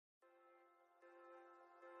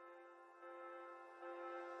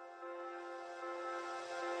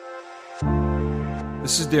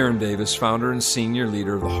This is Darren Davis, founder and senior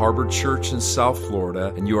leader of the Harbor Church in South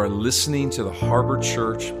Florida, and you are listening to the Harbor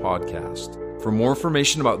Church podcast. For more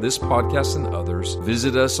information about this podcast and others,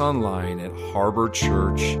 visit us online at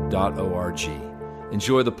harborchurch.org.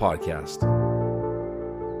 Enjoy the podcast.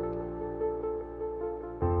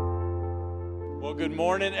 Well, good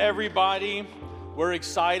morning, everybody. We're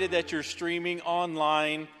excited that you're streaming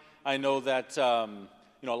online. I know that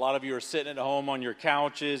a lot of you are sitting at home on your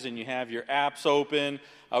couches and you have your apps open.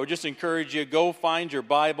 I would just encourage you, go find your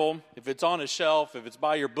Bible. If it's on a shelf, if it's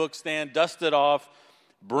by your book stand, dust it off,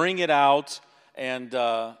 bring it out, and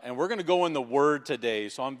we're going to go in the Word today.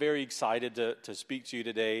 So I'm very excited to speak to you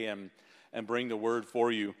today and bring the Word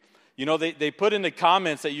for you. You know, they put in the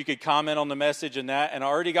comments that you could comment on the message and that, and I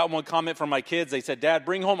already got one comment from my kids. They said, "Dad,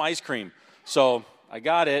 bring home ice cream." So I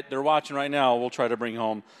got it. They're watching right now. We'll try to bring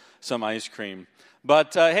home some ice cream.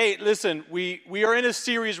 But, hey, listen, we are in a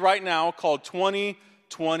series right now called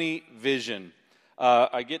 2020 Vision.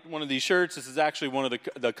 I get one of these shirts. This is actually one of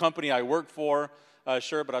the company I work for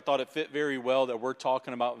shirt, but I thought it fit very well that we're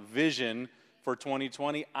talking about vision for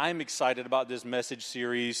 2020. I'm excited about this message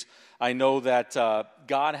series. I know that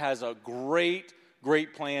God has a great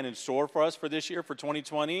plan in store for us for this year, for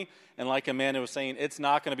 2020. And like Amanda was saying, it's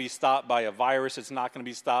not going to be stopped by a virus. It's not going to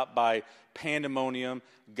be stopped by pandemonium.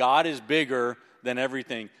 God is bigger than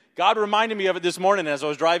everything. God reminded me of it this morning as I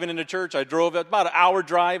was driving into church. I drove about an hour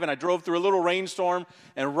drive, and I drove through a little rainstorm,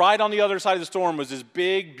 and right on the other side of the storm was this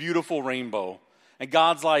big, beautiful rainbow. And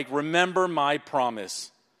God's like, remember my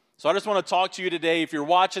promise. So I just want to talk to you today, if you're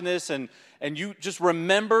watching this, and you just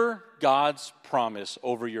remember God's promise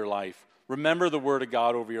over your life. Remember the Word of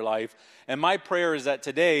God over your life. And my prayer is that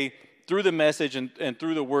today, through the message and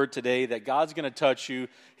through the Word today, that God's going to touch you.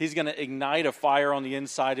 He's going to ignite a fire on the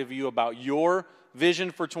inside of you about your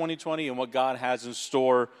vision for 2020 and what God has in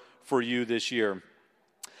store for you this year.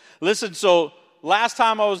 Listen, so last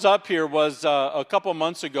time I was up here was a couple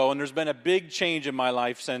months ago, and there's been a big change in my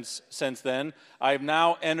life since then. I've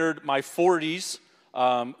now entered my 40s,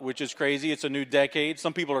 which is crazy. It's a new decade.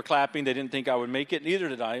 Some people are clapping. They didn't think I would make it. Neither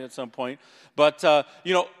did I at some point. But,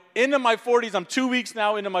 into my 40s, I'm 2 weeks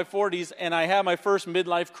now into my 40s, and I had my first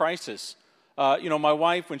midlife crisis. My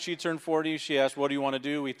wife, when she turned 40, she asked, "What do you want to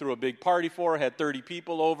do?" We threw a big party for her, had 30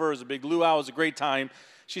 people over. It was a big luau. It was a great time.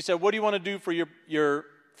 She said, "What do you want to do for your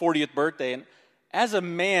 40th birthday?" And as a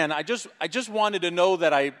man, I just wanted to know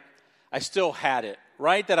that I still had it,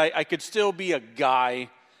 right? That I could still be a guy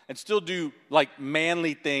and still do, like,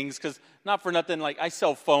 manly things, because not for nothing, like, I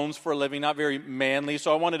sell phones for a living, not very manly,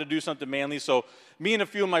 so I wanted to do something manly. So me and a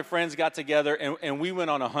few of my friends got together, and we went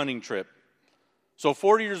on a hunting trip. So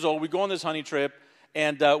 40 years old, we go on this hunting trip,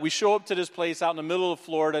 and we show up to this place out in the middle of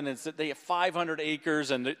Florida, and they have 500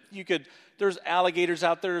 acres, and there's alligators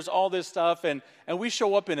out there, there's all this stuff, and we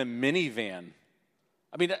show up in a minivan.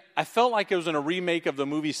 I mean, I felt like it was in a remake of the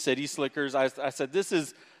movie City Slickers. I said, this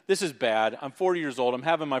is bad. I'm 40 years old. I'm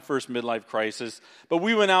having my first midlife crisis. But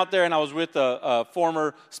we went out there, and I was with a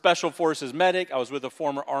former Special Forces medic. I was with a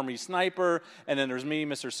former Army sniper. And then there's me,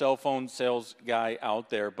 Mr. Cell Phone Sales Guy out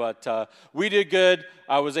there. But we did good.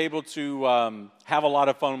 I was able to have a lot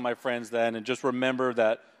of fun with my friends then and just remember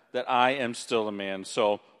that I am still a man.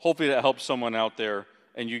 So hopefully that helps someone out there,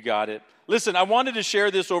 and you got it. Listen, I wanted to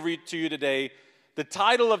share this over to you today. The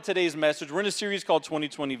title of today's message, we're in a series called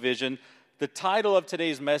 2020 Vision. The title of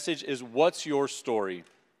today's message is, What's Your Story?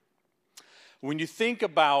 When you think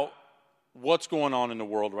about what's going on in the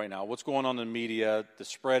world right now, what's going on in the media, the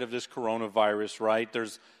spread of this coronavirus, right?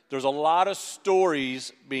 There's a lot of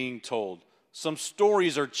stories being told. Some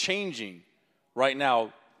stories are changing right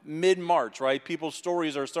now, mid-March, right? People's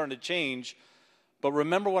stories are starting to change. But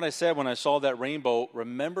remember what I said when I saw that rainbow.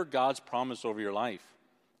 Remember God's promise over your life.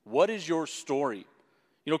 What is your story?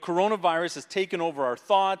 You know, coronavirus has taken over our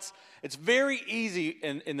thoughts. It's very easy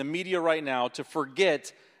in the media right now to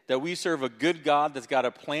forget that we serve a good God that's got a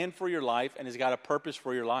plan for your life and has got a purpose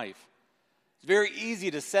for your life. It's very easy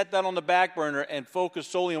to set that on the back burner and focus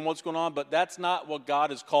solely on what's going on, but that's not what God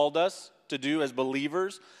has called us to do as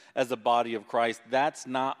believers, as the body of Christ. That's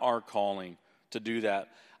not our calling to do that.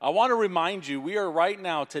 I want to remind you, we are right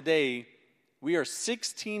now, today, we are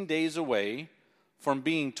 16 days away from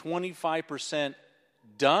being 25%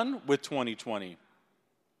 done with 2020.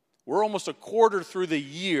 We're almost a quarter through the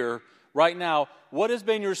year right now. What has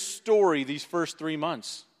been your story these first 3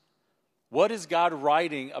 months? What is God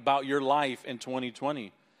writing about your life in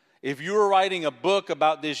 2020? If you were writing a book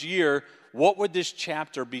about this year, what would this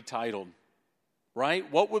chapter be titled?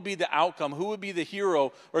 Right? What would be the outcome? Who would be the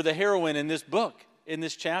hero or the heroine in this book, in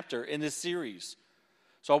this chapter, in this series?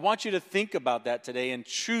 So I want you to think about that today and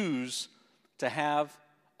choose to have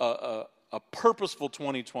a purposeful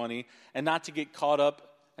 2020 and not to get caught up.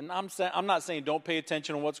 And I'm not saying don't pay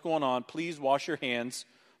attention to what's going on. Please wash your hands,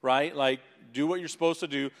 right? Like, do what you're supposed to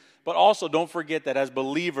do. But also don't forget that as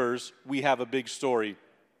believers, we have a big story.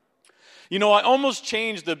 You know, I almost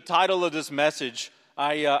changed the title of this message.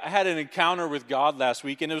 I had an encounter with God last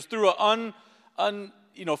week, and it was through an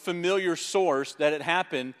familiar source that it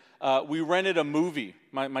happened. We rented a movie,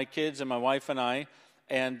 my kids and my wife and I.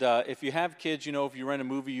 And if you have kids, you know, if you rent a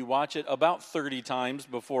movie, you watch it about 30 times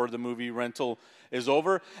before the movie rental is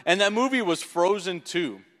over. And that movie was Frozen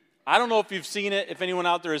 2. I don't know if you've seen it, if anyone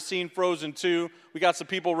out there has seen Frozen 2. We got some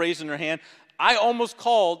people raising their hand. I almost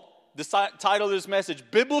called the title of this message,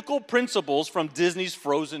 Biblical Principles from Disney's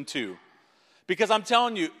Frozen 2. Because I'm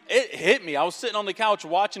telling you, it hit me. I was sitting on the couch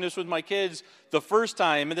watching this with my kids the first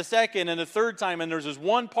time, and the second, and the third time, and there's this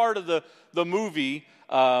one part of the movie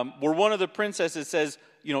where one of the princesses says,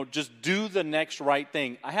 you know, just do the next right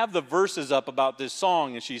thing. I have the verses up about this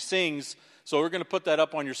song, and she sings, so we're going to put that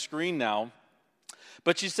up on your screen now.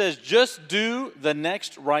 But she says, just do the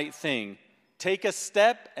next right thing. Take a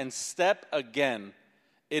step and step again.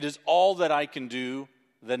 It is all that I can do,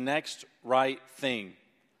 the next right thing.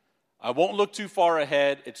 I won't look too far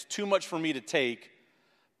ahead. It's too much for me to take.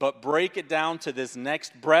 But break it down to this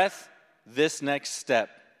next breath, this next step.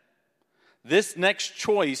 This next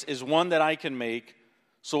choice is one that I can make.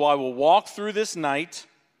 So I will walk through this night,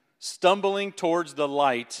 stumbling towards the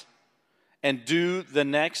light, and do the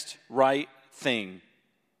next right thing.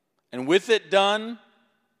 And with it done,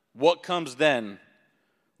 what comes then?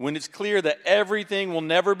 When it's clear that everything will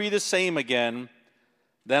never be the same again,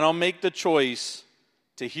 then I'll make the choice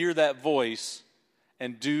to hear that voice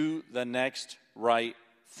and do the next right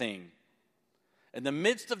thing. In the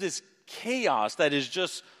midst of this chaos that is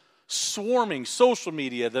just swarming social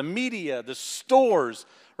media, the stores,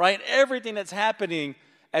 right? Everything that's happening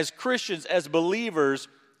as Christians, as believers,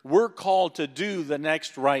 we're called to do the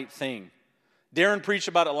next right thing. Darren preached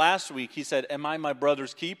about it last week. He said, am I my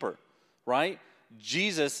brother's keeper? Right?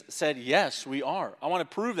 Jesus said, yes, we are. I want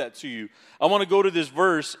to prove that to you. I want to go to this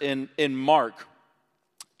verse in Mark,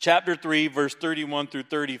 chapter 3, verse 31 through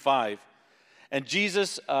 35. And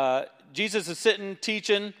Jesus is sitting,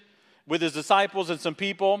 teaching with his disciples and some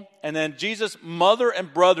people. And then Jesus' mother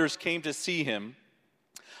and brothers came to see him.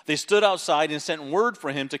 They stood outside and sent word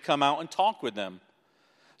for him to come out and talk with them.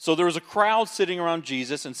 So there was a crowd sitting around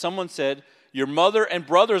Jesus, and someone said, your mother and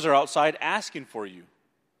brothers are outside asking for you.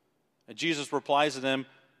 And Jesus replies to them,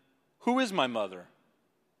 who is my mother?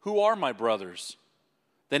 Who are my brothers?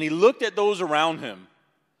 Then he looked at those around him,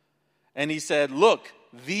 and he said, look,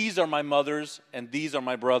 these are my mothers and these are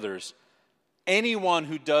my brothers. Anyone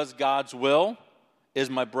who does God's will is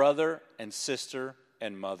my brother and sister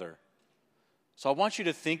and mother. So I want you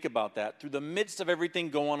to think about that. Through the midst of everything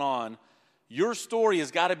going on, your story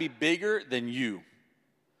has got to be bigger than you.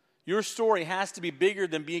 Your story has to be bigger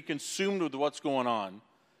than being consumed with what's going on.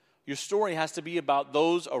 Your story has to be about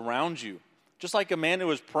those around you. Just like Amanda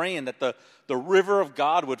was praying that the river of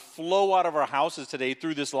God would flow out of our houses today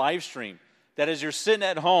through this live stream. That as you're sitting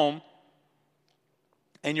at home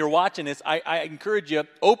and you're watching this, I encourage you,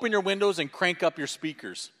 open your windows and crank up your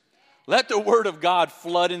speakers. Let the word of God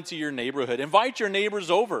flood into your neighborhood. Invite your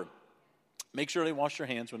neighbors over. Make sure they wash their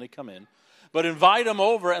hands when they come in. But invite them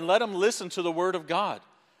over and let them listen to the word of God.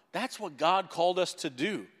 That's what God called us to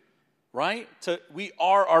do, right? We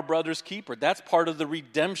are our brother's keeper. That's part of the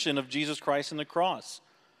redemption of Jesus Christ and the cross.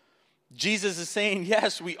 Jesus is saying,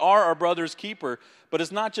 yes, we are our brother's keeper, but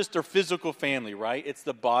it's not just our physical family, right? It's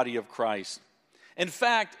the body of Christ. In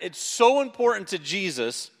fact, it's so important to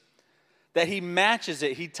Jesus that he matches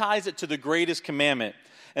it. He ties it to the greatest commandment.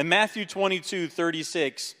 In Matthew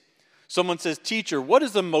 22:36, someone says, teacher, what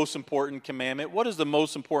is the most important commandment? What is the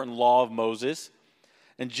most important law of Moses?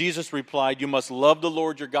 And Jesus replied, you must love the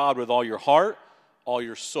Lord your God with all your heart, all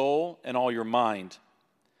your soul, and all your mind.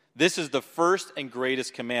 This is the first and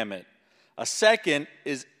greatest commandment. A second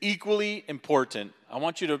is equally important. I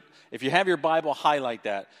want you to, if you have your Bible, highlight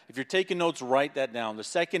that. If you're taking notes, write that down. The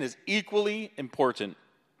second is equally important.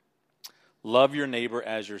 Love your neighbor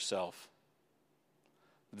as yourself.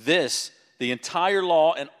 This, the entire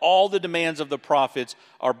law and all the demands of the prophets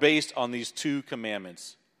are based on these two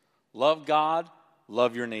commandments. Love God,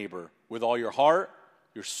 love your neighbor with all your heart,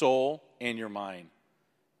 your soul, and your mind.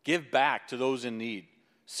 Give back to those in need.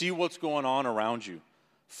 See what's going on around you.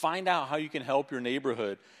 Find out how you can help your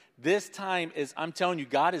neighborhood. This time is, I'm telling you,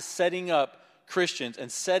 God is setting up Christians and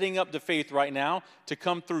setting up the faith right now to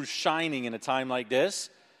come through shining in a time like this.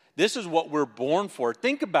 This is what we're born for.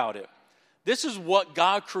 Think about it. This is what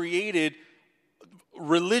God created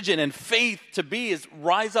religion and faith to be, is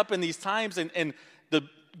rise up in these times, and the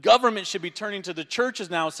government should be turning to the churches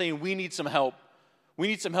now saying, we need some help. We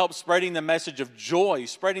need some help spreading the message of joy,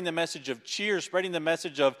 spreading the message of cheer, spreading the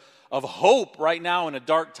message of hope right now in a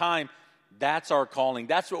dark time. That's our calling.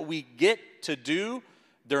 That's what we get to do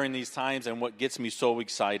during these times, and what gets me so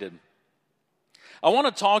excited. I want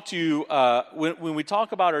to talk to you when we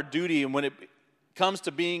talk about our duty and when it comes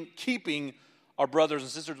to keeping our brothers and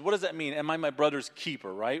sisters. What does that mean? Am I my brother's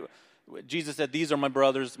keeper, right? Jesus said, these are my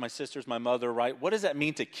brothers, my sisters, my mother, right? What does that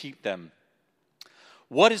mean to keep them?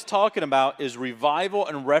 What he's talking about is revival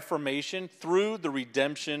and reformation through the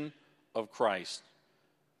redemption of Christ.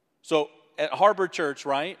 So at Harbor Church,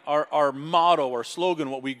 right, our motto, our slogan,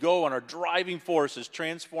 what we go on, our driving force is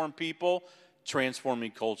transform people,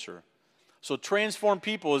 transforming culture. So transform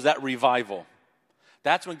people is that revival.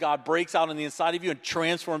 That's when God breaks out on the inside of you and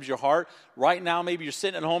transforms your heart. Right now, maybe you're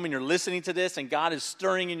sitting at home and you're listening to this, and God is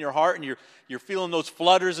stirring in your heart, and you're feeling those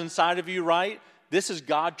flutters inside of you, right? This is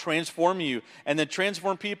God transforming you. And then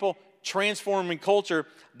transform people, transforming culture,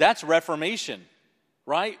 that's reformation,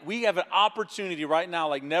 right? We have an opportunity right now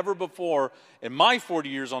like never before in my 40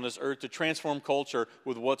 years on this earth to transform culture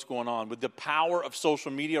with what's going on, with the power of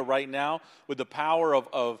social media right now, with the power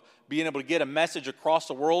of being able to get a message across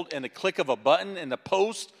the world in the click of a button in the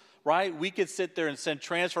post, right? We could sit there and send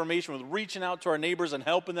transformation with reaching out to our neighbors and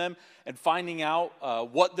helping them and finding out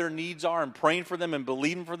what their needs are and praying for them and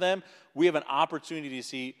believing for them. We have an opportunity to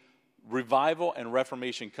see revival and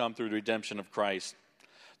reformation come through the redemption of Christ.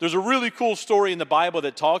 There's a really cool story in the Bible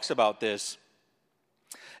that talks about this.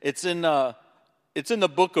 It's in the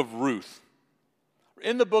book of Ruth.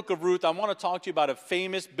 In the book of Ruth, I want to talk to you about a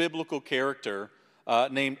famous biblical character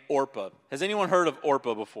named Orpah. Has anyone heard of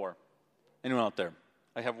Orpah before? Anyone out there?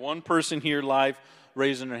 I have one person here live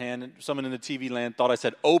raising their hand, and someone in the TV land thought I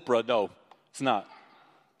said Oprah. No, it's not.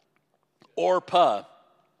 Orpah.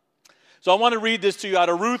 So I want to read this to you out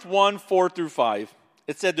of Ruth 1, 4 through 5.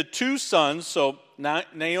 It said the two sons, so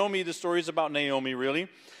Naomi, the story is about Naomi really.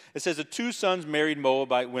 It says the two sons married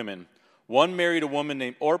Moabite women. One married a woman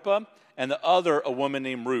named Orpah, and the other a woman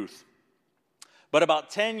named Ruth. But about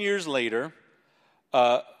 10 years later,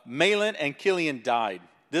 Mahlon and Chilion died.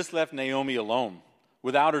 This left Naomi alone,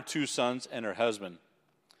 without her two sons and her husband.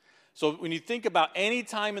 So when you think about any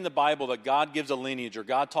time in the Bible that God gives a lineage or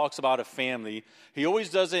God talks about a family, he always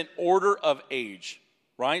does it in order of age,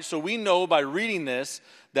 right? So we know by reading this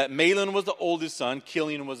that Mahlon was the oldest son,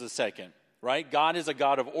 Chilion was the second, right? God is a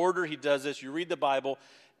God of order. He does this. You read the Bible,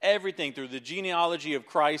 everything through the genealogy of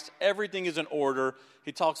Christ, everything is in order.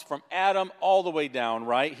 He talks from Adam all the way down,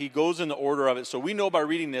 right? He goes in the order of it. So we know by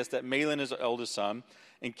reading this that Mahlon is the eldest son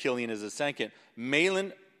and Chilion is the second.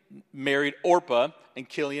 Mahlon married Orpah and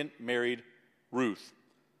Chilion married Ruth.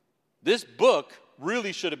 This book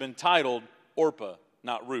really should have been titled Orpah,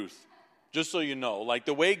 not Ruth. Just so you know, like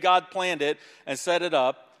the way God planned it and set it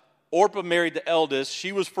up, Orpah married the eldest,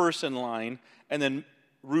 she was first in line, and then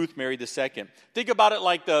Ruth married the second. Think about it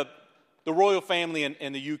like the royal family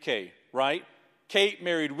in the UK, right? Kate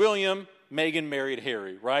married William, Meghan married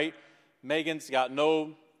Harry, right? Meghan's got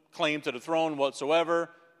no claim to the throne whatsoever.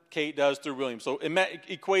 Kate does through William. So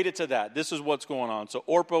equate it to that. This is what's going on. So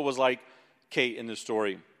Orpah was like Kate in this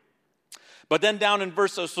story. But then down in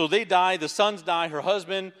verse, so they die, the sons die, her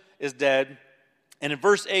husband is dead. And in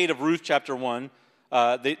verse 8 of Ruth chapter 1,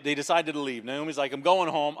 they decided to leave. Naomi's like, I'm going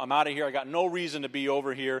home. I'm out of here. I got no reason to be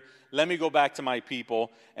over here. Let me go back to my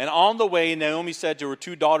people. And on the way, Naomi said to her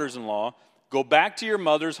two daughters-in-law, go back to your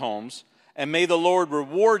mother's homes, and may the Lord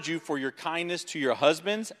reward you for your kindness to your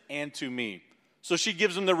husbands and to me. So she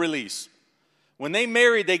gives them the release. When they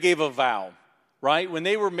married, they gave a vow, right? When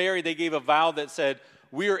they were married, they gave a vow that said,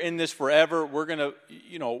 we are in this forever. We're going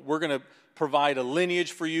to provide a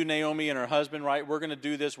lineage for you, Naomi and her husband, right? We're going to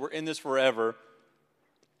do this. We're in this forever.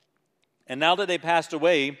 And now that they passed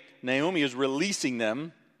away, Naomi is releasing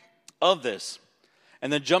them of this.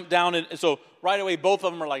 And then jump down, and so right away, both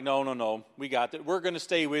of them are like, no, we got it. We're going to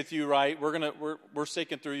stay with you, right? We're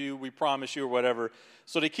sticking through you. We promise you, or whatever.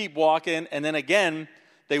 So they keep walking, and then again,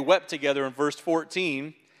 they wept together in verse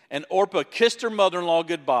 14. And Orpah kissed her mother-in-law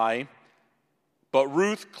goodbye, but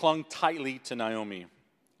Ruth clung tightly to Naomi.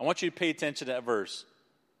 I want you to pay attention to that verse.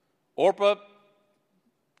 Orpah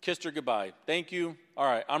kissed her goodbye. Thank you. All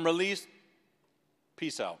right, I'm released.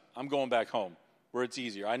 Peace out. I'm going back home where it's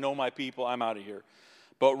easier. I know my people. I'm out of here.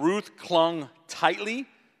 But Ruth clung tightly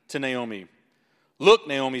to Naomi. Look,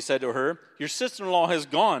 Naomi said to her, your sister-in-law has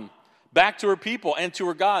gone back to her people and to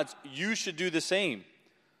her gods. You should do the same.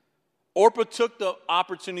 Orpah took the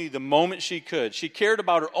opportunity the moment she could. She cared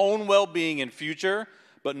about her own well-being and future,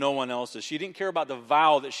 but no one else's. She didn't care about the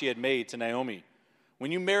vow that she had made to Naomi.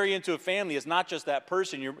 When you marry into a family, it's not just that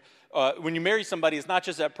person. When you marry somebody, it's not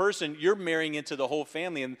just that person. You're marrying into the whole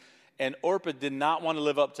family. And Orpah did not want to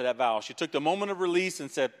live up to that vow. She took the moment of release and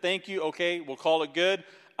said, thank you, okay, we'll call it good.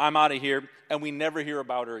 I'm out of here. And we never hear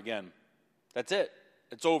about her again. That's it.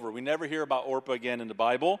 It's over. We never hear about Orpah again in the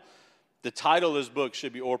Bible. The title of this book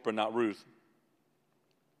should be Orpah, not Ruth.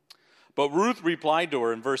 But Ruth replied to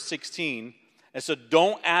her in verse 16 and said,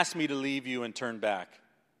 don't ask me to leave you and turn back.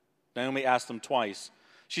 Naomi asked him twice.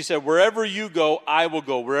 She said, wherever you go, I will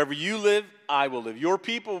go. Wherever you live, I will live. Your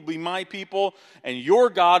people will be my people, and your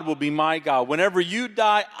God will be my God. Whenever you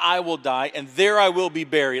die, I will die, and there I will be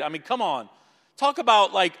buried. I mean, come on. Talk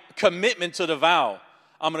about, like, commitment to the vow.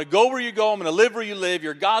 I'm going to go where you go. I'm going to live where you live.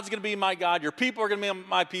 Your God's going to be my God. Your people are going to be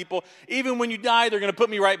my people. Even when you die, they're going to put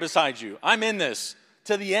me right beside you. I'm in this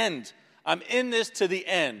to the end. I'm in this to the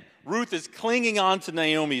end. Ruth is clinging on to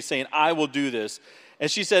Naomi, saying, I will do this. And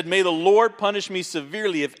she said, may the Lord punish me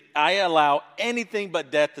severely if I allow anything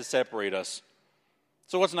but death to separate us.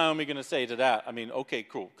 So what's Naomi going to say to that? I mean, okay,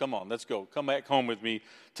 cool. Come on, let's go. Come back home with me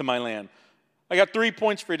to my land. I got 3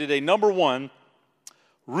 points for you today. Number one,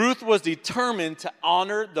 Ruth was determined to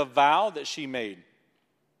honor the vow that she made,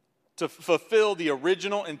 to fulfill the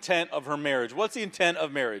original intent of her marriage. What's the intent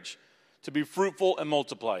of marriage? To be fruitful and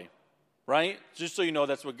multiply, right? Just so you know,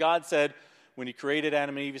 that's what God said when he created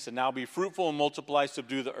Adam and Eve. He said, now be fruitful and multiply,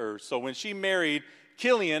 subdue the earth. So when she married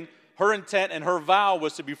Killian, her intent and her vow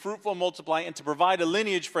was to be fruitful and multiply and to provide a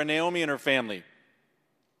lineage for Naomi and her family.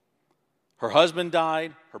 Her husband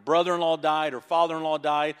died, her brother-in-law died, her father-in-law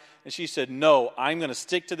died, and she said, no, I'm going to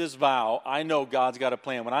stick to this vow. I know God's got a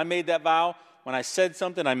plan. When I made that vow, when I said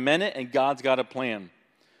something, I meant it, and God's got a plan.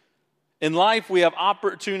 In life, we have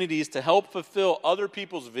opportunities to help fulfill other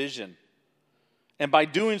people's vision. And by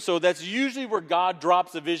doing so, that's usually where God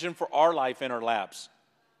drops the vision for our life in our laps.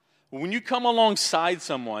 When you come alongside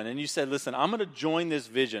someone and you say, listen, I'm going to join this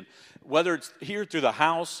vision, whether it's here through the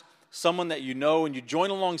house, someone that you know, and you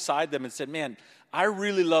join alongside them and said, man, I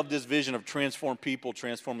really love this vision of transform people,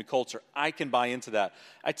 transforming culture. I can buy into that.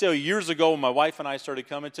 I tell you, years ago when my wife and I started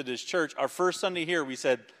coming to this church, our first Sunday here, we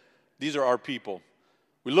said, these are our people.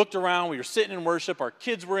 We looked around, we were sitting in worship, our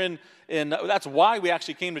kids were in that's why we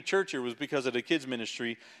actually came to church here, was because of the kids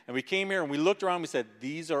ministry. And we came here and we looked around and we said,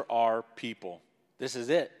 these are our people. This is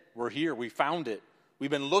it. We're here. We found it. We've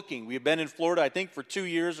been looking. We've been in Florida, I think, for 2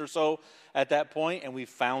 years or so at that point, and we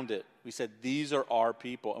found it. We said, these are our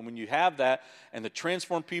people. And when you have that, and the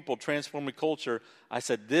transform people, transforming culture, I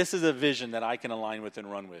said, this is a vision that I can align with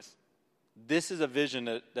and run with. This is a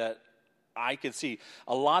vision that I can see.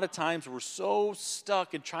 A lot of times we're so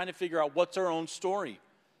stuck in trying to figure out what's our own story.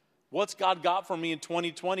 What's God got for me in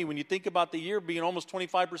 2020? When you think about the year being almost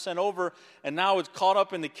 25% over, and now it's caught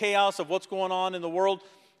up in the chaos of what's going on in the world,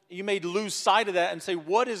 you may lose sight of that and say,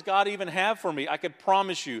 what does God even have for me? I could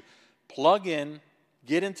promise you, plug in,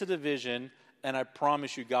 get into the vision, and I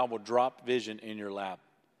promise you God will drop vision in your lap.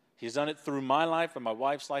 He's done it through my life and my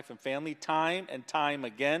wife's life and family time and time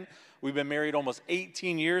again. We've been married almost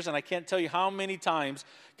 18 years, and I can't tell you how many times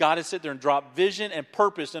God has sit there and dropped vision and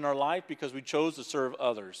purpose in our life because we chose to serve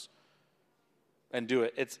others and do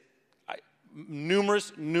it. It's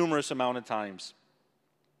numerous amount of times.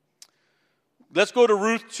 Let's go to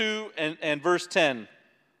Ruth 2 and verse 10.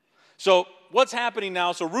 So what's happening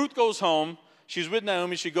now? So Ruth goes home. She's with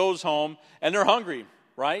Naomi. She goes home, and they're hungry,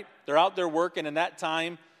 right? They're out there working, and that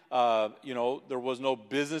time, there was no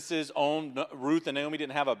businesses owned. Ruth and Naomi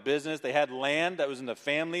didn't have a business. They had land that was in the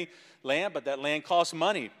family land, but that land cost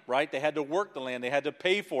money, right? They had to work the land. They had to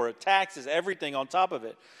pay for it, taxes, everything on top of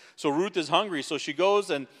it. So Ruth is hungry. So she goes,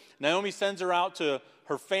 and Naomi sends her out to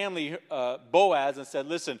her family, Boaz, and said,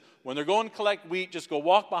 listen, when they're going to collect wheat, just go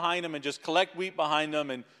walk behind them and just collect wheat behind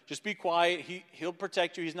them and just be quiet. He'll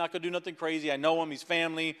protect you. He's not going to do nothing crazy. I know him. He's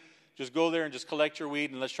family. Just go there and just collect your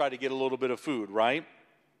wheat, and let's try to get a little bit of food, right?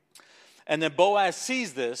 And then Boaz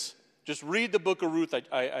sees this. Just read the book of Ruth.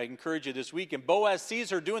 I encourage you this week. And Boaz sees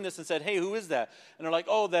her doing this and said, hey, who is that? And they're like,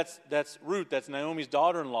 oh, that's Ruth. That's Naomi's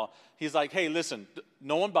daughter-in-law. He's like, hey, listen,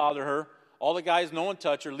 no one bother her. All the guys, no one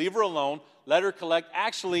touch her. Leave her alone. Let her collect.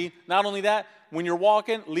 Actually, not only that, when you're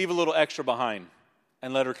walking, leave a little extra behind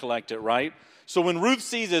and let her collect it, right? So when Ruth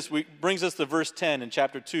sees this, brings us to verse 10 in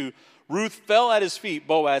chapter 2. Ruth fell at his feet,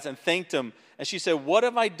 Boaz, and thanked him. And she said, what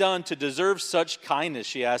have I done to deserve such kindness?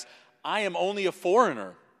 She asked. I am only a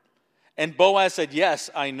foreigner. And Boaz said, yes,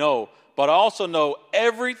 I know. But I also know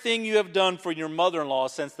everything you have done for your mother-in-law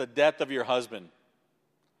since the death of your husband.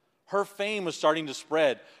 Her fame was starting to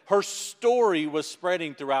spread. Her story was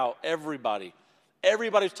spreading throughout everybody.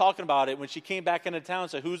 Everybody was talking about it when she came back into town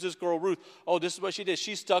and said, who's this girl Ruth? Oh, this is what she did.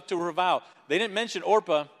 She stuck to her vow. They didn't mention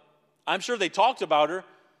Orpah. I'm sure they talked about her.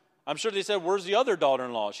 I'm sure they said, where's the other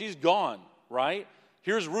daughter-in-law? She's gone, right?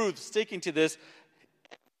 Here's Ruth sticking to this.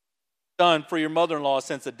 Done for your mother-in-law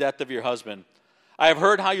since the death of your husband. I have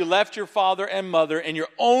heard how you left your father and mother and your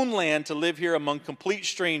own land to live here among complete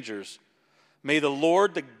strangers. May the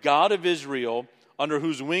Lord, the God of Israel, under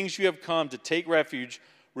whose wings you have come to take refuge,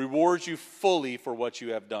 reward you fully for what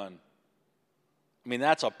you have done. I mean,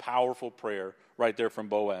 that's a powerful prayer right there from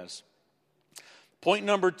Boaz. Point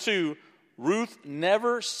number 2, Ruth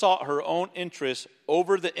never sought her own interests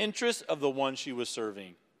over the interests of the one she was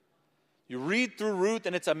serving. You read through Ruth,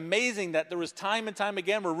 and it's amazing that there was time and time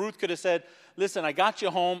again where Ruth could have said, listen, I got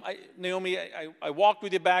you home. Naomi, I walked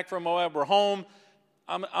with you back from Moab. We're home.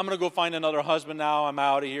 I'm going to go find another husband now. I'm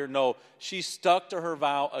out of here. No, she stuck to her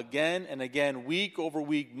vow again and again, week over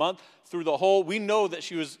week, month, through the whole. We know that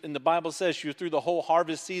she was, and the Bible says she was through the whole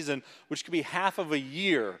harvest season, which could be half of a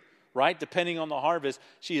year, right? Depending on the harvest.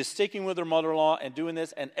 She is sticking with her mother-in-law and doing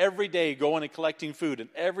this, and every day going and collecting food, and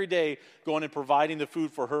every day going and providing the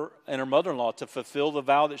food for her and her mother-in-law to fulfill the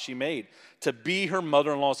vow that she made, to be her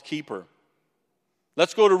mother-in-law's keeper.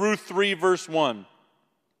 Let's go to Ruth 3, verse 1.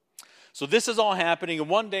 So this is all happening, and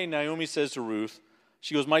one day Naomi says to Ruth,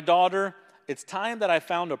 she goes, my daughter, it's time that I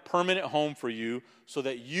found a permanent home for you so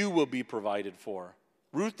that you will be provided for.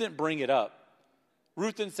 Ruth didn't bring it up.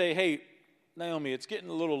 Ruth didn't say, hey, Naomi, it's getting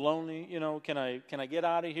a little lonely, can I get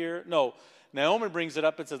out of here? No, Naomi brings it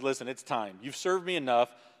up and says, listen, it's time. You've served me enough.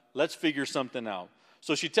 Let's figure something out.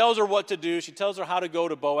 So she tells her what to do. She tells her how to go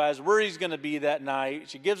to Boaz, where he's going to be that night.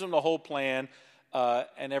 She gives him the whole plan.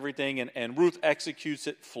 And everything, and Ruth executes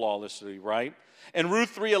it flawlessly, right? In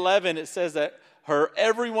Ruth 3:11, it says that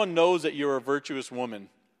everyone knows that you're a virtuous woman.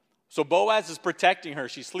 So Boaz is protecting her.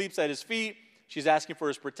 She sleeps at his feet. She's asking for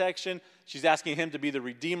his protection. She's asking him to be the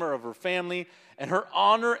redeemer of her family. And her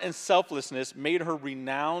honor and selflessness made her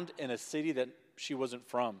renowned in a city that she wasn't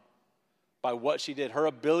from by what she did. Her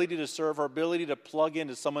ability to serve, her ability to plug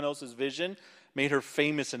into someone else's vision made her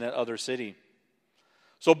famous in that other city.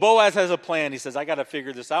 So Boaz has a plan. He says, I got to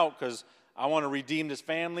figure this out because I want to redeem this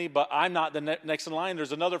family, but I'm not the next in line.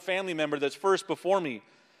 There's another family member that's first before me.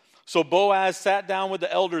 So Boaz sat down with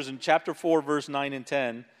the elders in chapter 4, verse 9 and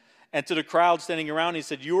 10, and to the crowd standing around, he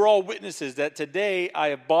said, you are all witnesses that today I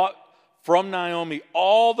have bought from Naomi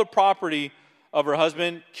all the property of her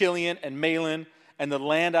husband, Chilion and Mahlon, and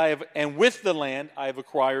with the land I have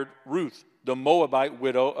acquired Ruth, the Moabite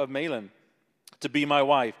widow of Mahlon, to be my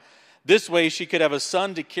wife. This way she could have a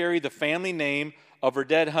son to carry the family name of her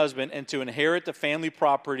dead husband and to inherit the family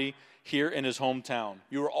property here in his hometown.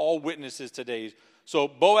 You are all witnesses today. So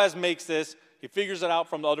Boaz makes this. He figures it out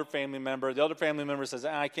from the other family member. The other family member says,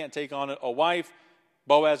 I can't take on a wife.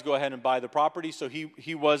 Boaz, go ahead and buy the property. So he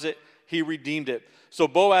redeemed it. So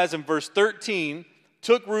Boaz in verse 13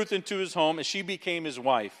 took Ruth into his home and she became his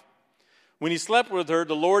wife. When he slept with her,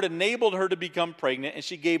 the Lord enabled her to become pregnant and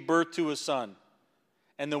she gave birth to a son.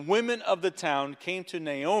 And the women of the town came to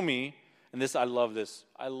Naomi, and this, I love this.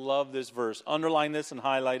 I love this verse. Underline this and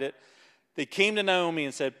highlight it. They came to Naomi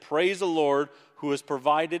and said, praise the Lord who has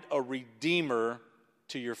provided a redeemer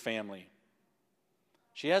to your family.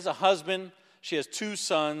 She has a husband. She has 2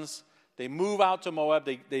 sons. They move out to Moab.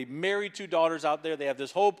 They marry 2 daughters out there. They have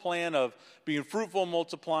this whole plan of being fruitful and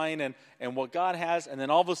multiplying and what God has. And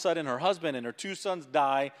then all of a sudden her husband and her 2 sons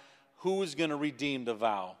die. Who is going to redeem the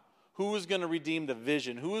vow? Who is going to redeem the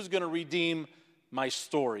vision? Who is going to redeem my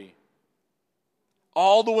story?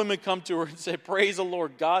 All the women come to her and say, praise the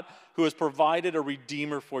Lord, God who has provided a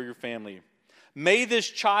redeemer for your family. May this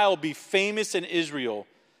child be famous in Israel.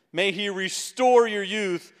 May he restore your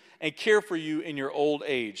youth and care for you in your old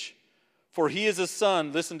age. For he is a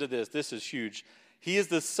son, listen to this is huge. He is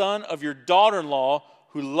the son of your daughter-in-law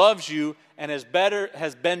who loves you and has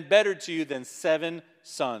been better to you than 7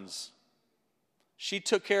 sons. She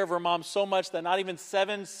took care of her mom so much that not even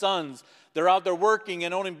 7 sons, they're out there working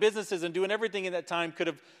and owning businesses and doing everything in that time, could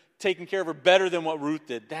have taken care of her better than what Ruth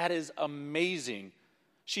did. That is amazing.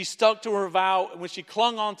 She stuck to her vow. When she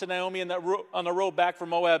clung on to Naomi on the road back from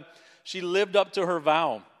Moab, she lived up to her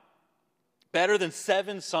vow. Better than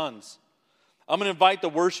 7 sons. I'm going to invite the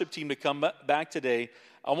worship team to come back today.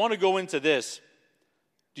 I want to go into this.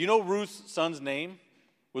 Do you know Ruth's son's name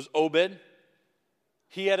was Obed?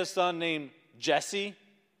 He had a son named Jesse.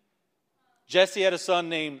 Jesse had a son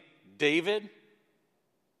named David.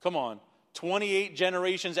 Come on. 28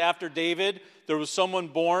 generations after David, there was someone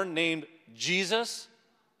born named Jesus.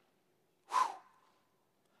 Whew.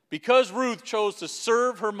 Because Ruth chose to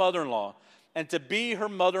serve her mother-in-law and to be her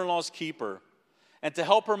mother-in-law's keeper and to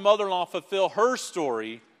help her mother-in-law fulfill her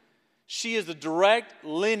story, she is the direct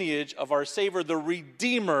lineage of our Savior, the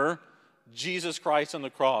Redeemer, Jesus Christ on the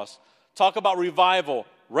cross. Talk about revival,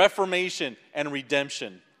 reformation, and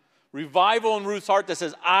redemption. Revival in Ruth's heart that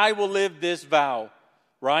says, I will live this vow,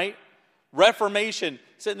 right? Reformation,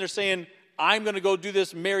 sitting there saying, I'm going to go do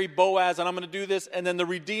this, marry Boaz, and I'm going to do this. And then the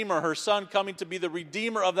Redeemer, her son, coming to be the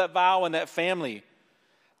Redeemer of that vow and that family.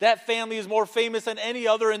 That family is more famous than any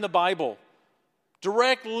other in the Bible.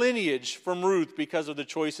 Direct lineage from Ruth because of the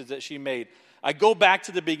choices that she made. I go back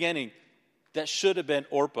to the beginning. That should have been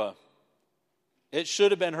Orpah. It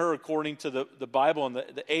should have been her according to the Bible and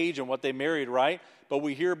the age and what they married, right? But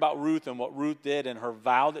we hear about Ruth and what Ruth did and her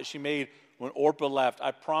vow that she made when Orpah left.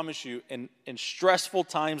 I promise you, in stressful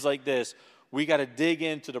times like this, we got to dig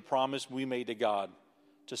into the promise we made to God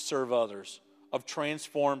to serve others, of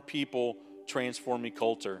transform people, transforming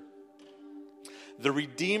culture. The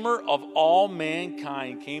Redeemer of all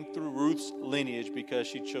mankind came through Ruth's lineage because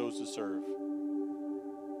she chose to serve.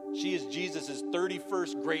 She is Jesus'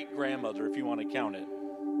 31st great-grandmother, if you want to count it.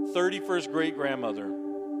 31st great-grandmother.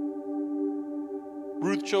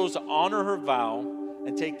 Ruth chose to honor her vow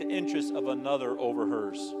and take the interests of another over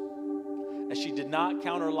hers. And she did not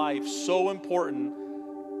count her life so important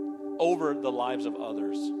over the lives of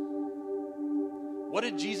others. What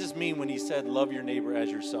did Jesus mean when he said, love your neighbor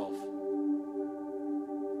as yourself?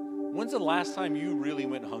 When's the last time you really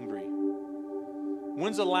went hungry?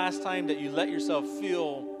 When's the last time that you let yourself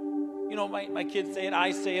feel, my kids say it,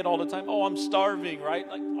 I say it all the time, oh, I'm starving, right?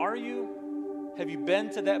 Like, are you? Have you been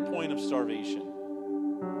to that point of starvation?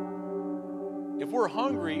 If we're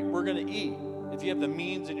hungry, we're going to eat. If you have the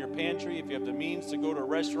means in your pantry, if you have the means to go to a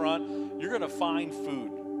restaurant, you're going to find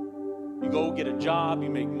food. You go get a job, you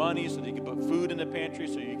make money so that you can put food in the pantry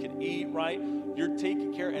so you can eat, right? You're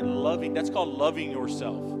taking care and loving. That's called loving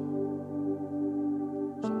yourself.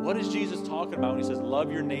 So what is Jesus talking about when he says,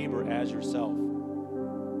 love your neighbor as yourself?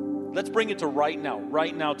 Let's bring it to right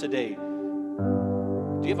now today.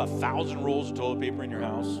 Do you have 1,000 rolls of toilet paper in your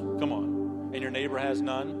house? Come on. And your neighbor has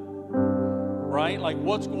none? Right? Like,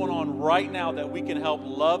 what's going on right now that we can help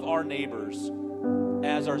love our neighbors?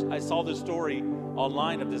 I saw this story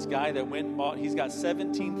online of this guy that went and bought, he's got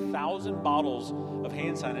 17,000 bottles of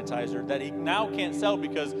hand sanitizer that he now can't sell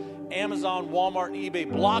because Amazon, Walmart, and eBay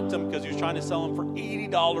blocked him because he was trying to sell them for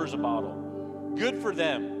 $80 a bottle. Good for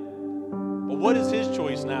them. But what is his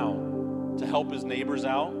choice now? To help his neighbors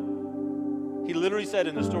out? He literally said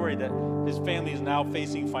in the story that his family is now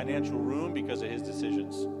facing financial ruin because of his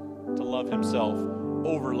decisions to love himself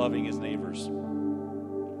over loving his neighbors.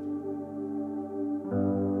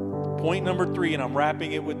 Point number 3, and I'm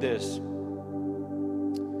wrapping it with this.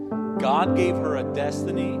 God gave her a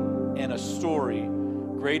destiny and a story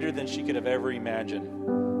greater than she could have ever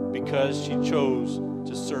imagined because she chose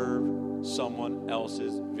to serve someone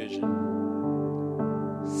else's vision.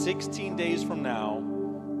 16 days from now,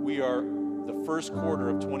 the first quarter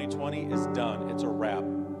of 2020 is done. It's a wrap.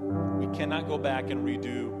 We cannot go back and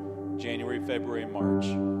redo January, February, and March.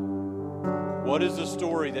 What is the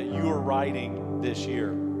story that you are writing this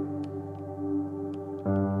year?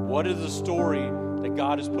 What is the story that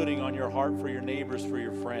God is putting on your heart for your neighbors, for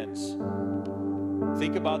your friends?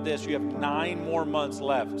 Think about this. You have 9 more months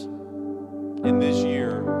left in this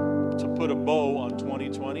year to put a bow on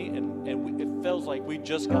 2020, and it feels like we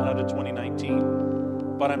just got out of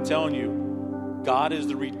 2019. But I'm telling you, God is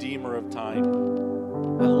the Redeemer of time.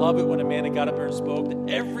 I love it when a man got up here and spoke that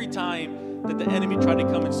every time that the enemy tried to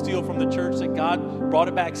come and steal from the church, that God brought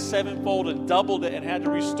it back sevenfold and doubled it and had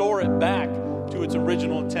to restore it back to its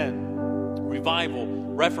original intent. Revival,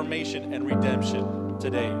 reformation, and redemption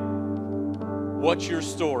today. What's your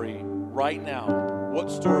story right now? What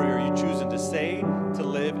story are you choosing to say, to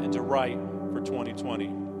live, and to write for 2020? I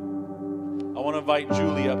want to invite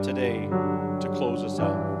Julie up today to close us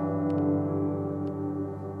out.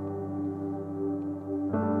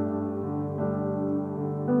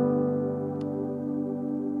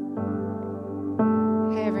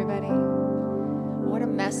 Hey, everybody. What a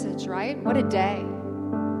message, right? What a day.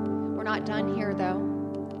 We're not done here, though.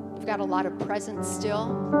 We've got a lot of presence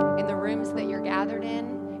still in the rooms that you're gathered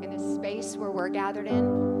in this space where we're gathered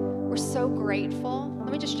in. We're so grateful.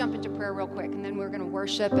 Let me just jump into prayer real quick, and then we're going to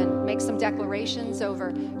worship and make some declarations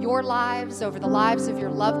over your lives, over the lives of your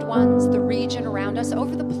loved ones, the region around us,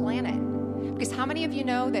 over the planet. Because how many of you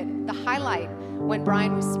know that the highlight when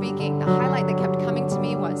Brian was speaking, the highlight that kept coming to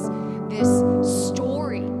me was this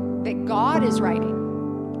story that God is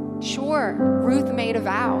writing. Sure, Ruth made a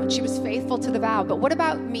vow, and she was faithful to the vow, but what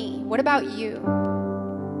about me? What about you?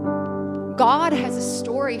 God has a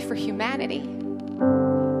story for humanity.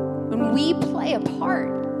 When we play a part,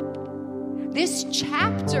 this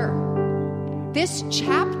chapter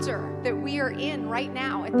that we are in right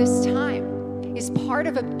now at this time is part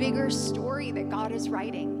of a bigger story that God is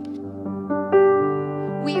writing.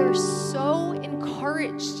 We are so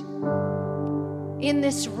encouraged in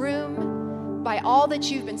this room by all that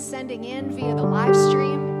you've been sending in via the live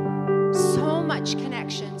stream. So much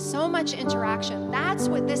connection, so much interaction. That's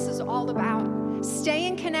what this is all about.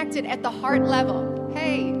 Staying connected at the heart level.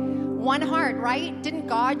 Hey, one heart, right? Didn't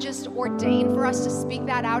God just ordain for us to speak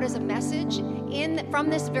that out as a message from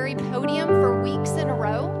this very podium for weeks in a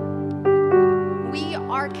row? We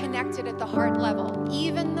are connected at the heart level,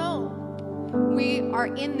 even though we are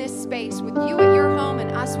in this space with you at your home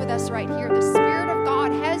and us with us right here. The Spirit of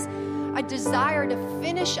God has a desire to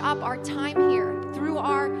finish up our time here through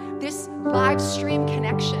this live stream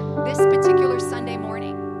connection this particular Sunday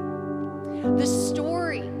morning. The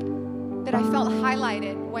story that I felt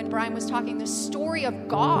highlighted when Brian was talking, the story of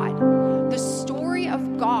God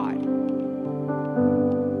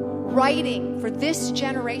writing for this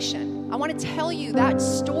generation. I want to tell you that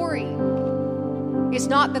story is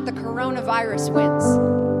not that the coronavirus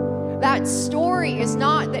wins. That story is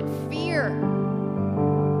not that fear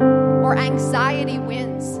or anxiety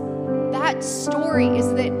wins. That story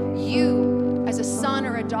is that you, as a son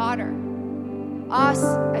or a daughter, us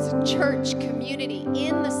as a church community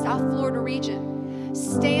in the South Florida region,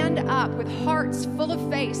 stand up with hearts full of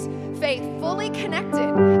faith, fully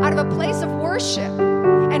connected out of a place of worship,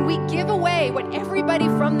 and we give away what everybody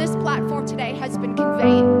from this platform today has been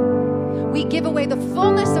conveying. We give away the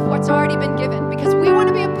fullness of what's already been given because we want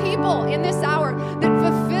to be a people in this hour that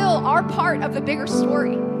fulfill our part of the bigger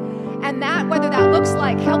story. And that, whether that looks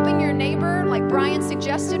like helping your neighbor, like Brian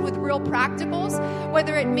suggested, with real practicals,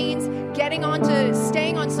 whether it means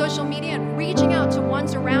staying on social media and reaching out to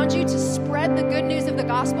ones around you to spread the good news of the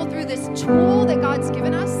gospel through this tool that God's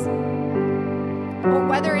given us, or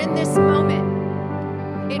whether in this moment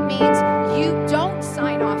it means you don't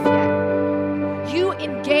sign off yet. You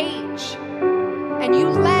engage and you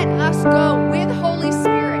let us go with Holy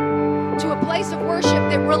Spirit to a place of worship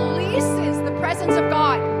that releases the presence of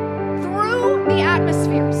God through the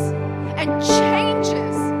atmospheres and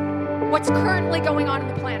changes what's currently going on in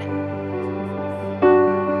the planet.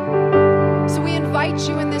 So we invite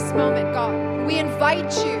you in this moment, God. We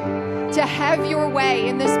invite you to have your way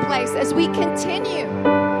in this place as we continue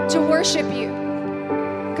to worship you.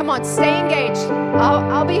 Come on, stay engaged.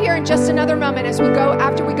 I'll be here in just another moment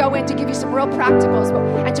after we go in to give you some real practicals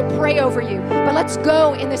and to pray over you. But let's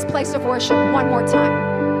go in this place of worship one more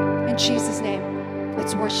time. In Jesus' name,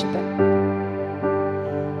 let's worship Him.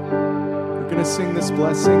 We're going to sing this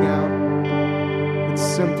blessing out. It's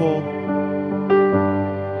simple.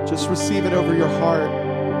 Just receive it over your heart.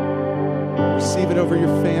 Receive it over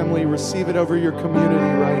your family. Receive it over your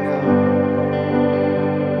community right now.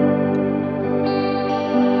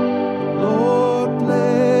 Lord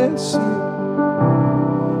bless you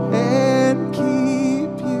and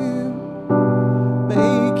keep you.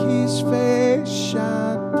 Make His face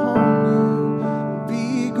shine upon you.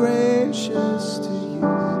 Be gracious to you.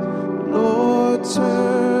 Lord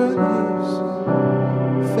turn His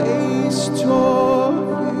face toward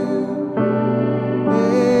you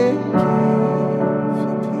and give you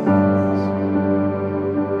peace.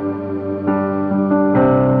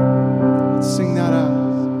 Let's sing that out.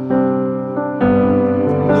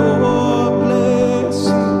 Lord bless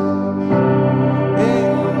you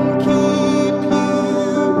and keep you.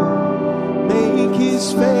 Make His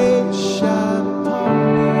face shine upon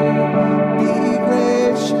you. Be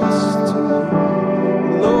gracious to you.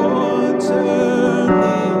 Lord turn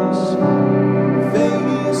His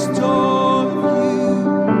face toward you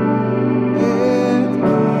and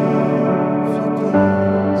give you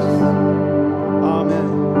peace. Amen.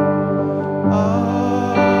 Amen.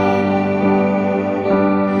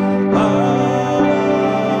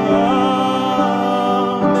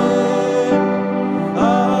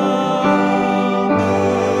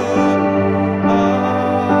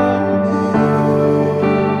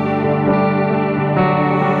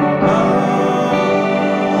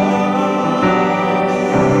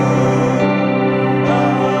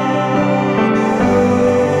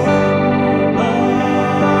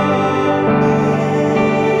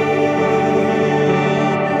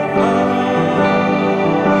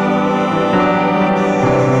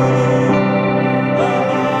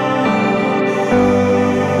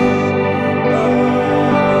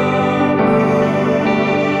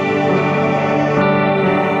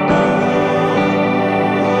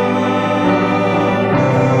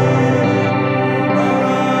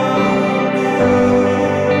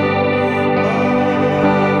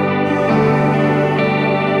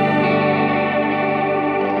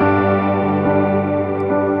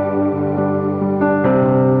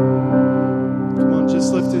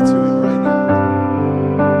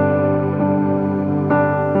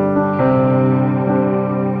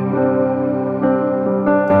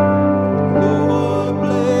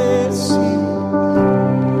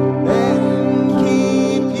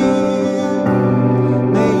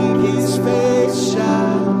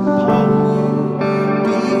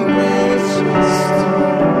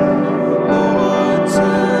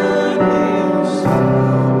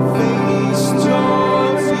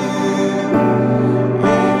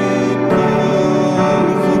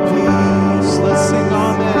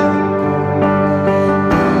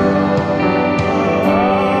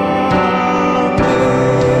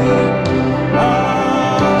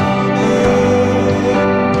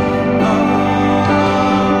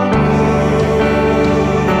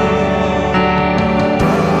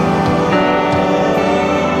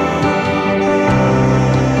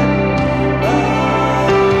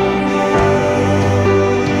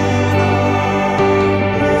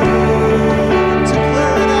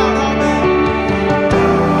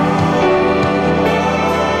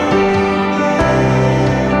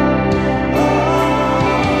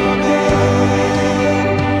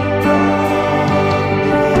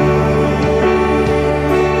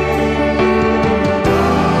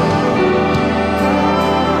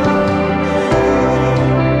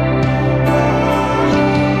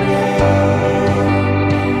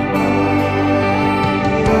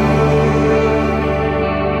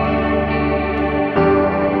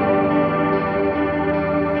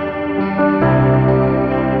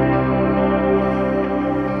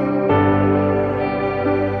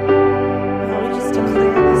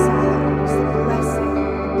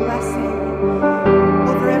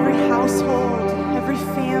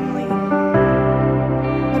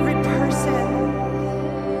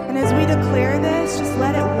 declare this, just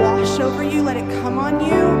let it wash over you, let it come on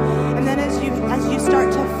you. And then as you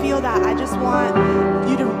start to feel that, I just want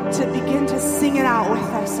you to begin to sing it out with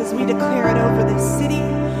us as we declare it over this city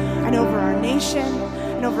and over our nation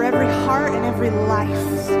and over every heart and every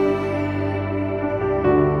life.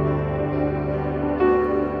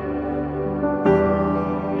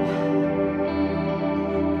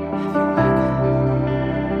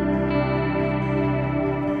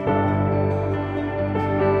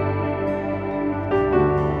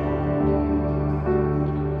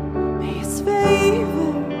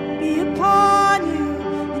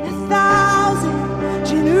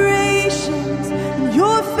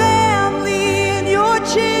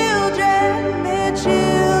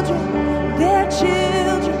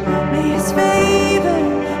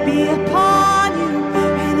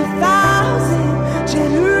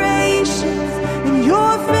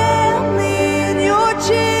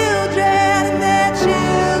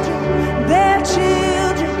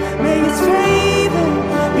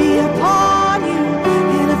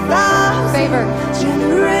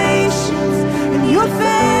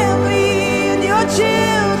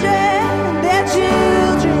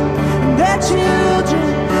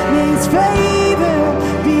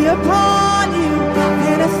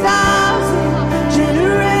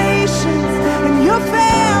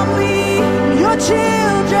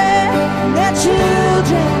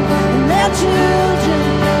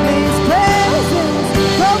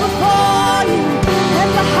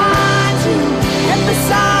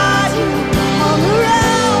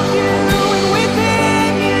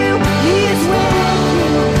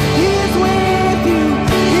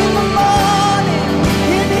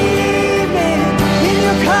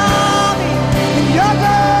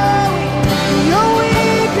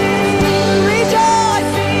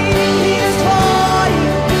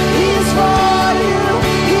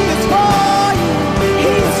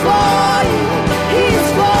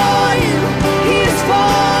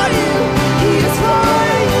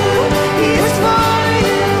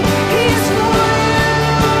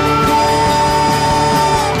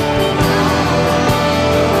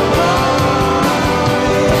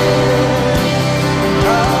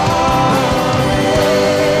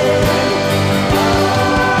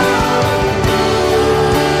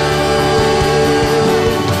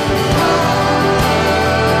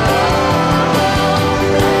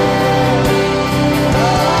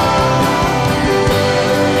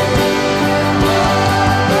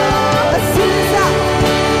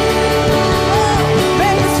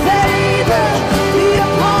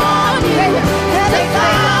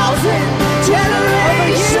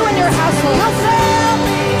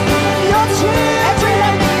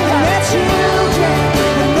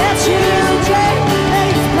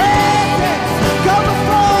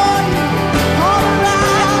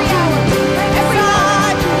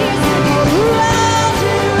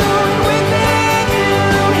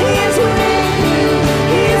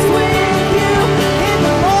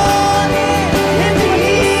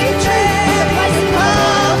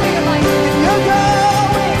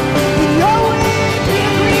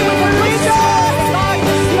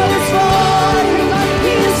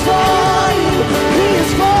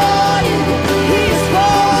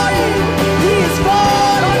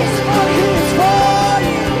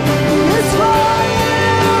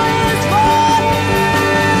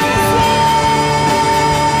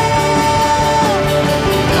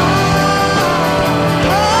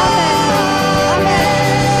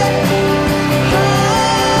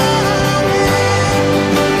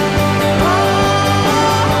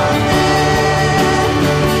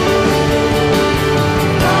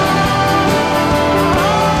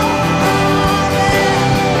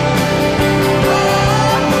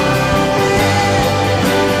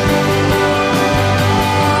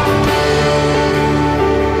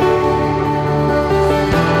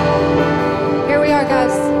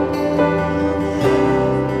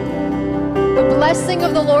 blessing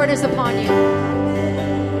of the Lord is upon you.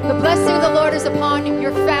 The blessing of the Lord is upon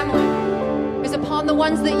your family, is upon the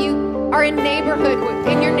ones that you are in neighborhood with,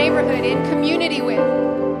 in your neighborhood, in community with,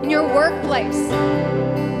 in your workplace.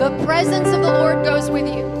 The presence of the Lord goes with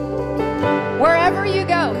you. Wherever you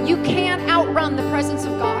go, you can't outrun the presence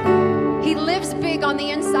of God. He lives big on the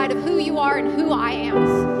inside of who you are and who I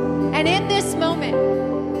am. And in this moment,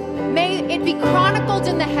 may it be chronicled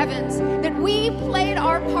in the heavens that we played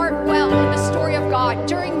our part well in the story of God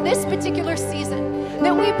during this particular season,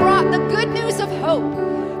 that we brought the good news of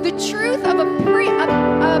hope, the truth of a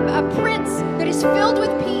prince that is filled with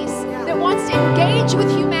peace, that wants to engage with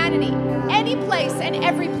humanity, any place and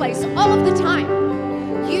every place, all of the time.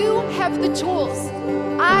 You have the tools.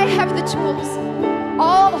 I have the tools.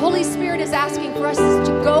 All the Holy Spirit is asking for us is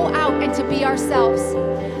to go out and to be ourselves.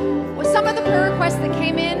 Well, some of the prayer requests that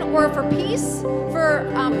came in were for peace, for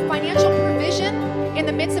financial provision in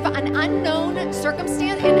the midst of an unknown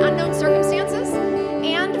circumstances,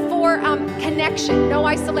 and for connection, no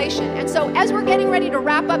isolation. And so as we're getting ready to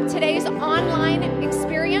wrap up today's online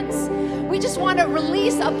experience, we just want to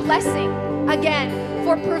release a blessing again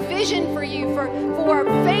for provision for you, for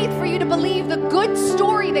faith for you to believe the good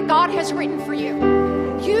story that God has written for you.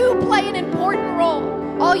 You play an important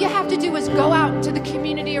role. All you have to do is go out into the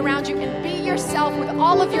community around you and be yourself with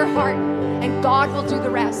all of your heart, and God will do the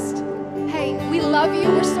rest. Hey, we love you.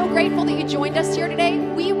 We're so grateful that you joined us here today.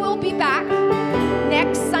 We will be back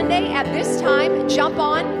next Sunday at this time. Jump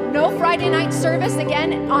on. No Friday night service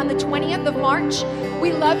again on the 20th of March.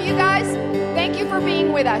 We love you guys. Thank you for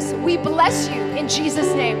being with us. We bless you in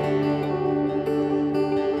Jesus' name.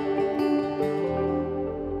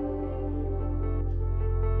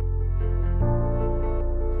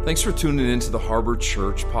 Thanks for tuning into the Harbor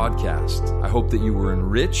Church podcast. I hope that you were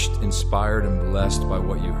enriched, inspired, and blessed by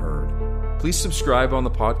what you heard. Please subscribe on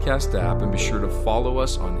the podcast app and be sure to follow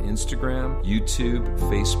us on Instagram, YouTube,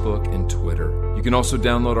 Facebook, and Twitter. You can also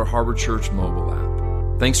download our Harbor Church mobile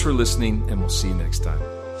app. Thanks for listening, and we'll see you next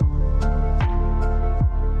time.